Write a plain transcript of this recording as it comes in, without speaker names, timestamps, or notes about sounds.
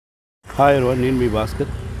Hi everyone, నేను మీ Bhaskar.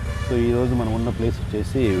 So ఈరోజు మనం ఉన్న ప్లేస్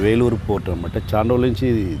వచ్చేసి వేలూరు పోర్ట్ అనమాట. చాలా రోజుల నుంచి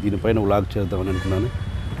దీనిపైన వ్లాగ్ చేద్దామని అనుకున్నాను,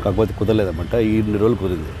 కాకపోతే కుదరలేదన్నమాట. ఈ 2 రోజులు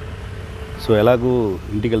కుదిరింది. సో ఎలాగూ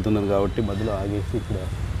ఇంటికి వెళ్తున్నాను కాబట్టి మధ్యలో ఆగేసి ఇక్కడ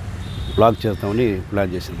వ్లాగ్ చేద్దామని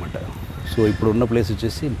ప్లాన్ చేశాను అనమాట. సో ఇప్పుడు ఉన్న ప్లేస్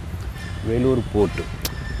వచ్చేసి వేలూరు పోర్ట్.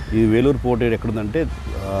 ఈ వేలూరు పోర్ట్ ఎక్కడుందంటే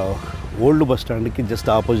ఓల్డ్ బస్ స్టాండ్కి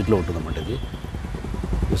జస్ట్ ఆపోజిట్లో ఉంటుందన్నమాట. ఇది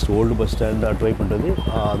జస్ట్ ఓల్డ్ బస్ స్టాండ్ అటువైపు ఉంటుంది,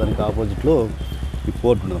 దానికి ఆపోజిట్లో ఈ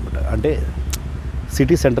పోర్ట్ ఉందన్నమాట. అంటే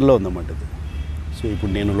సిటీ సెంటర్లో ఉందన్నమాట ఇది. సో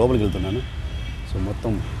ఇప్పుడు నేను లోపలికి వెళ్తున్నాను. సో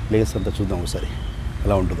మొత్తం ప్లేస్ అంతా చూద్దాం ఒకసారి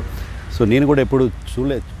ఎలా ఉంటుందో. సో నేను కూడా ఎప్పుడు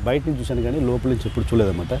చూడలేదు, బయట నుంచి చూశాను కానీ లోపల నుంచి ఎప్పుడు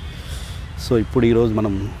చూడలేదన్నమాట. సో ఇప్పుడు ఈరోజు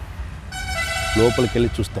మనం లోపలికి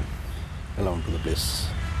వెళ్ళి చూస్తాం ఎలా ఉంటుందో ప్లేస్.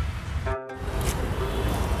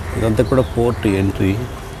 ఇదంతా కూడా పోర్ట్ ఎంట్రీ.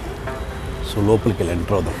 సో లోపలికి వెళ్ళి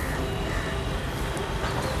ఎంటర్ అవుదాం.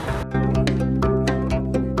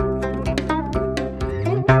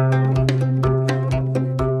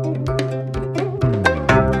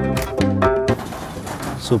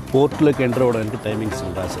 సో పోర్ట్లోకి ఎంటర్ అవ్వడానికి టైమింగ్స్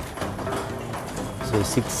రాశారు. సో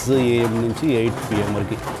 6 AM నుంచి 8 PM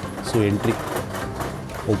వరకు. సో ఎంట్రీ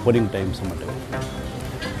ఓపెనింగ్ టైమ్స్ అన్నమాట.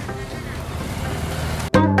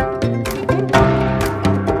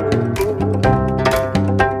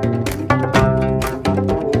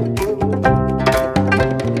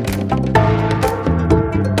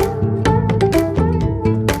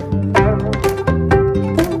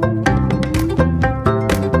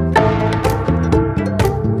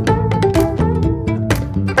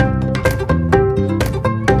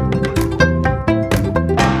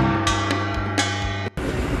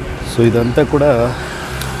 సో ఇదంతా కూడా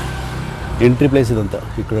ఎంట్రీ ప్లేస్. ఇదంతా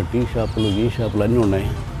ఇక్కడ టీ షాపులు, ఈ షాపులు అన్నీ ఉన్నాయి.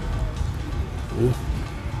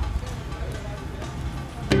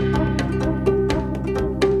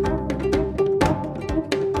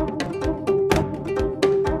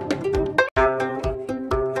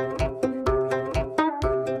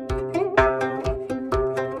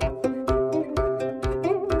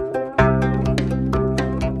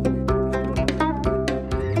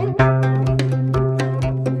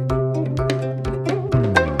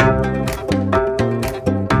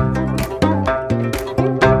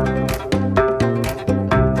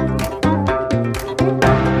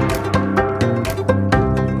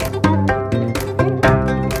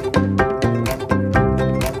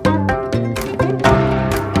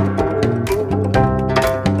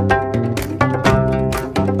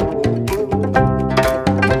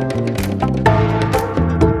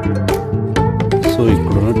 సో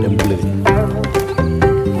ఇక్కడున్న టెంపుల్ ఇది,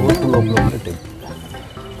 పోర్ట్ లోపల ఉన్న టెంపుల్.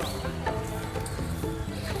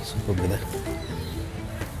 సూపర్ కదా.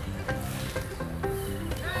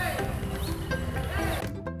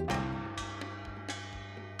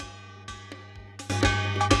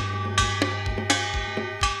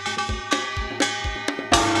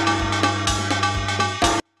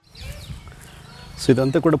 సో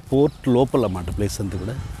ఇదంతా కూడా పోర్ట్ లోపల అన్నమాట. ప్లేస్ అంతా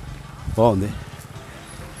కూడా బాగుంది.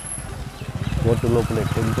 పోర్టు లోపల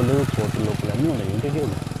టెంపుల్, పోర్టు లోపల అన్నీ ఉన్నాయి. ఏంటంటే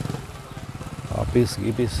ఉన్నాయి ఆఫీస్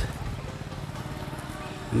గీపీస్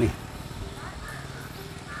అన్నీ.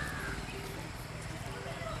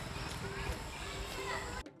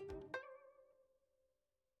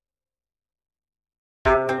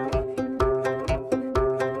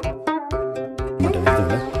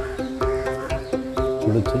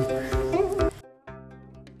 చూడొచ్చు.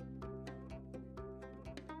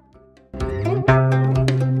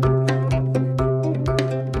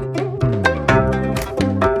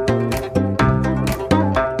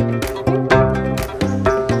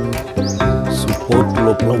 పోర్ట్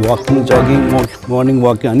లోపల వాకింగ్, జాగింగ్, మార్నింగ్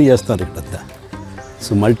వాకింగ్ అన్నీ చేస్తారు ఇక్కడ.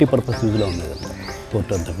 సో మల్టీపర్పస్ యూజ్లో ఉంది కదా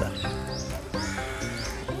పోర్ట్ అంతా కూడా.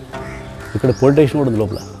 ఇక్కడ పోలీస్ స్టేషన్ కూడా ఉంది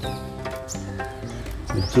లోపల.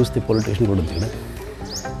 మీరు చూస్తే పోలీస్ స్టేషన్ కూడా ఉంది ఇక్కడ.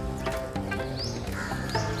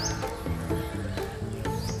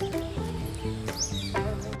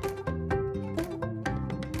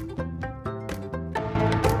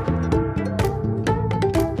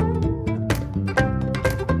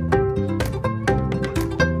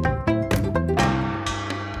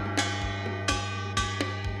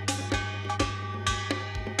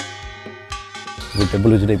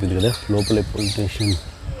 టెంపుల్ విజిట్ అయిపోయింది కదా. లోపల పోలీస్ స్టేషన్,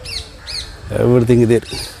 ఎవ్రీథింగ్ ఇదే.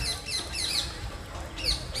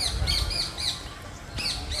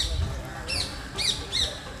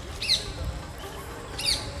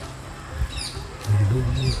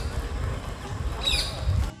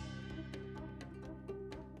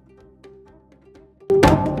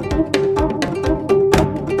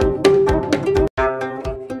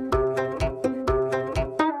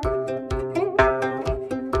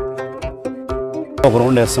 ఒక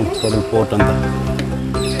రౌండ్ వేస్తాం టోటల్ పోర్ట్ అంతా.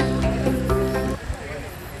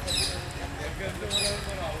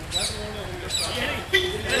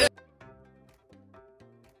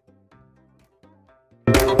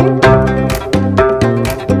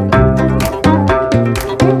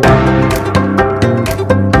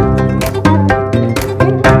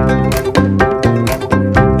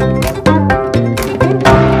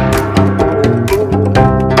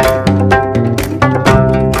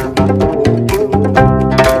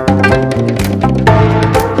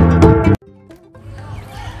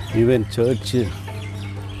 Even church.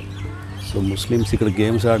 సో ముస్లిమ్స్ ఇక్కడ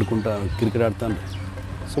గేమ్స్ ఆడుకుంటా, క్రికెట్ ఆడుతాను.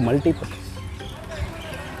 So multipurpose.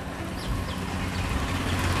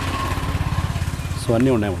 సో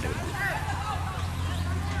అన్నీ ఉన్నాయన్నమాట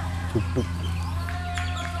చుట్టూ.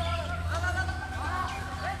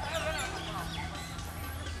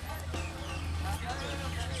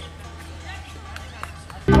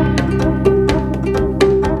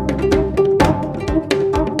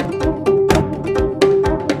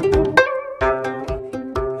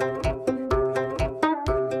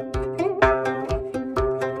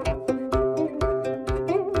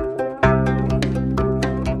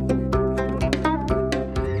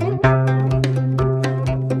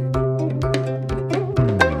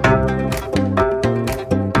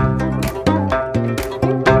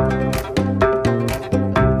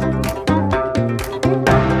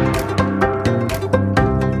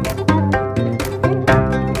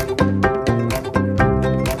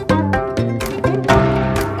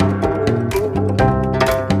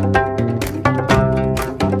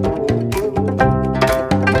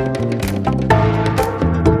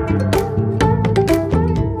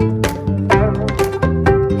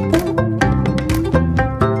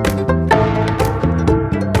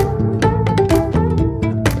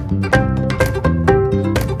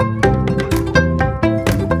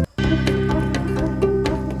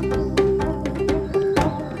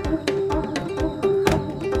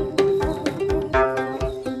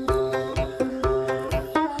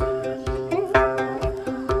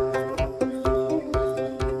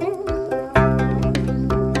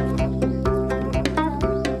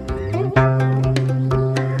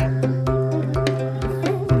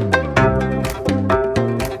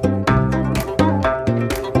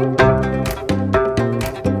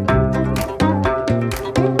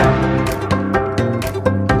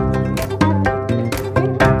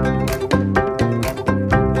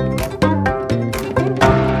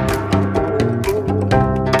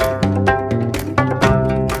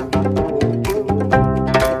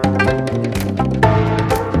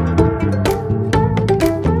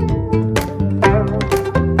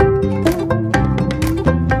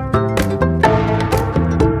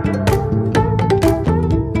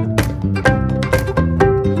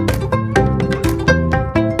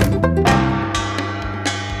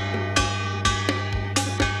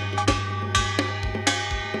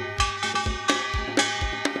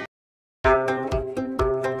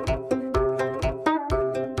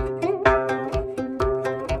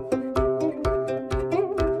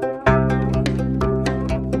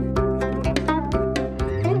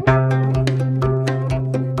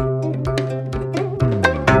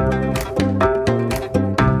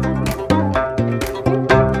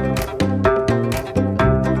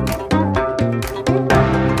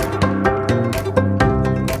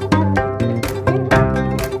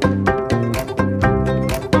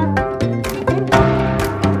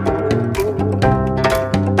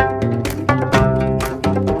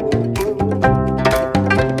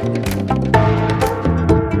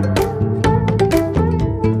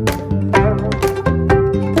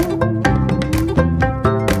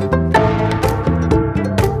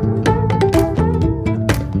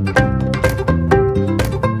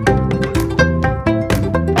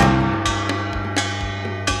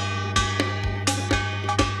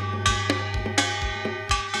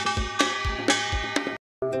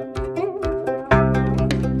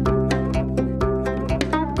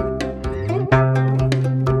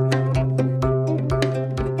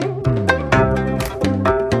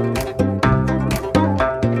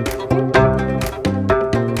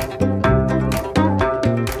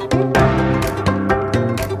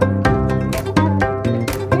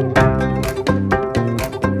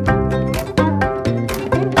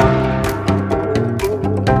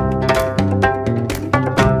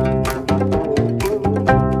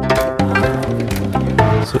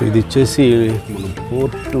 ఇది వచ్చేసి మన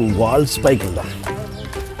పోర్ట్ వాల్స్ పైకి వెళ్దాం.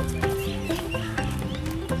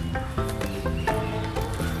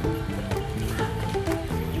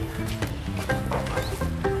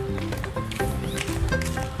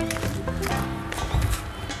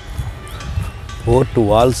 పోర్ట్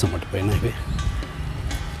వాల్స్ అన్నమాట పైన ఇవి.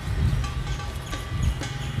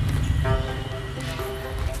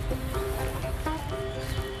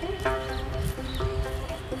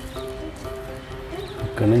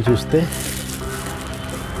 ఇక్కడ నుంచి చూస్తే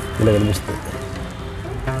ఇలా కనిపిస్తుంది.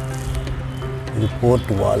 ఇది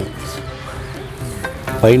పోర్ట్ వాల్స్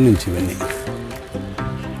పైన నుంచి ఇవన్నీ.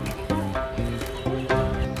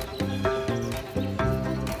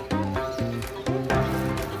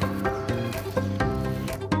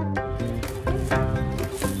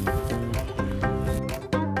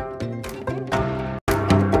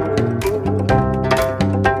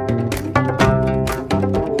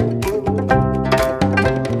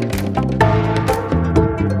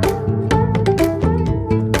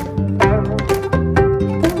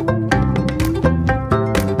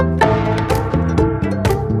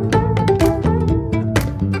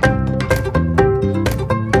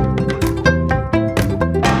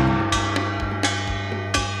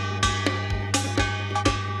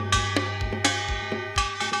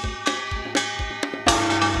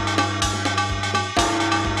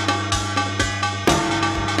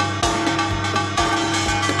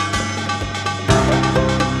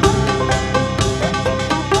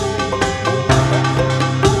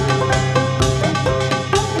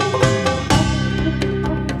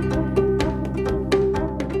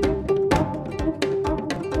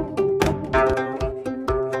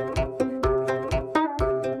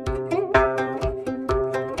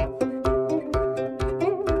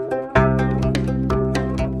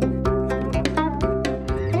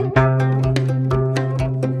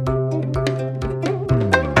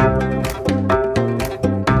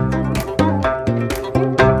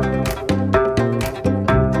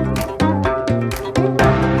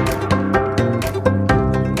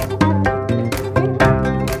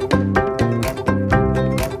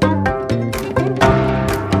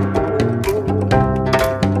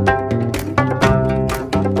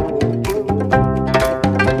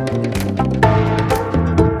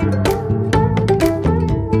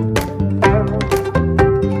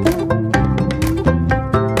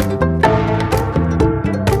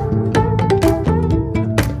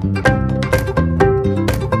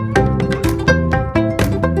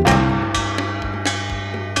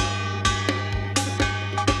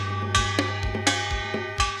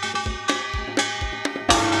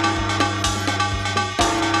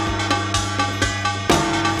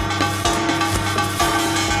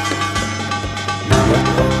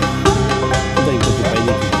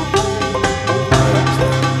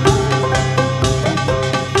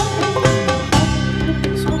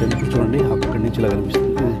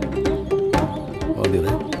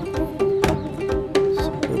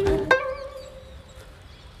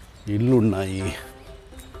 ఇల్లు ఉన్నాయి.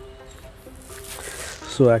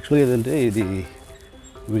 సో యాక్చువల్గా ఏంటంటే ఇది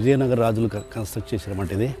విజయనగర రాజులు కన్స్ట్రక్ట్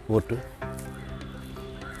చేశారన్నమాట. ఇది పోర్టు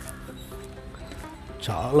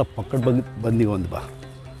చాలా పక్కడ్బందీగా ఉంది బా,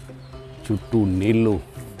 చుట్టూ నీళ్ళు,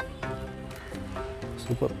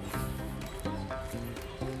 సూపర్.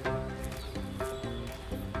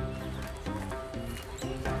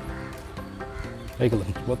 పైకి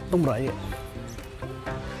మొత్తం రాయే,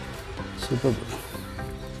 super.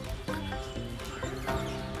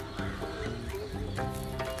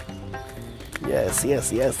 Yes yes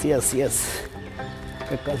yes yes yes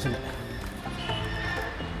ఎక్కాల్సిందే.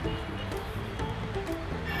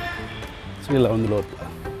 So ఇలా ఉంది లోపల.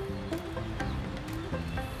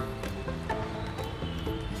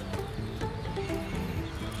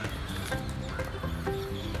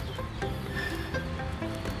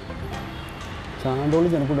 చాలా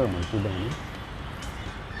రోజులు అనుకుంటారు మనం చూద్దామని.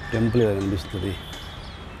 టెంపుల్ ఏదో కనిపిస్తుంది.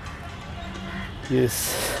 ఎస్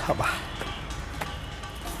అబ్బా,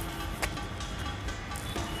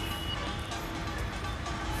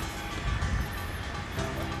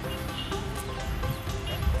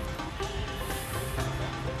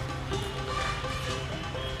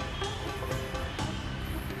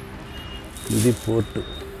 ఇది పోర్టు.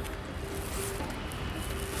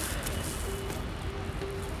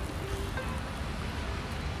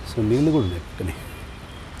 సో నీళ్ళు కూడా ఉన్నాయి పక్కనే.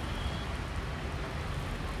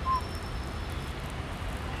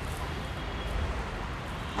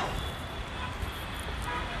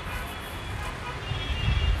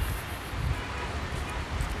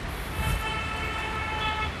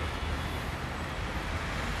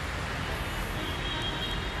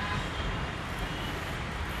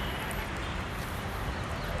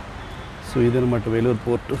 సో ఇదన్నమాట వేలూరు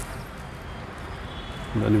పోర్టు,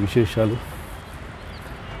 దాని విశేషాలు.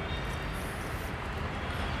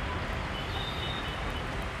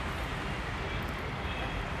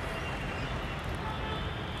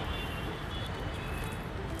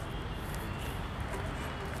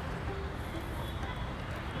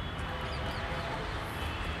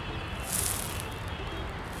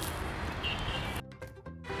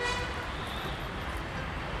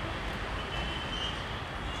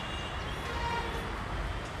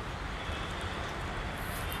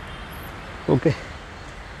 ఓకే,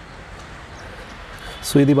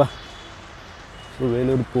 సో ఇది బా, సో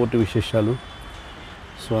వేలూరు పోర్టు విశేషాలు.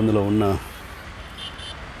 సో అందులో ఉన్న,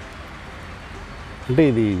 అంటే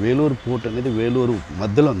ఇది వేలూరు పోర్ట్ అనేది వేలూరు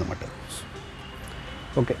మధ్యలో ఉందన్నమాట.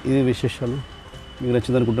 ఓకే, ఇది విశేషాలు. మీకు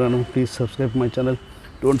నచ్చింది అనుకుంటున్నాను. Please subscribe my channel,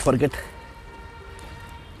 don't forget.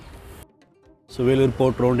 So Vellore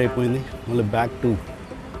port round అయిపోయింది, మళ్ళీ బ్యాక్ టు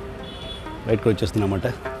బయటకు వచ్చేస్తుందన్నమాట.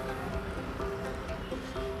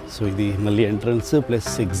 సో ఇది మళ్ళీ ఎంట్రన్స్ ప్లస్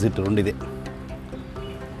ఎగ్జిట్ రెండు ఇదే.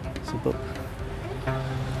 సూపర్,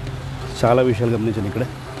 చాలా విషయాలు గమనించాను ఇక్కడ.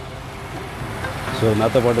 సో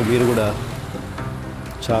నాతో పాటు మీరు కూడా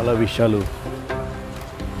చాలా విషయాలు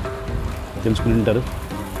తెలుసుకుని ఉంటారు.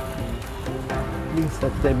 Please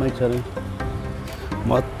subscribe my channel.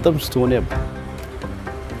 మొత్తం స్టోనే,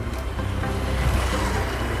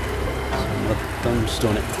 మొత్తం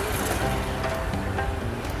స్టోనే.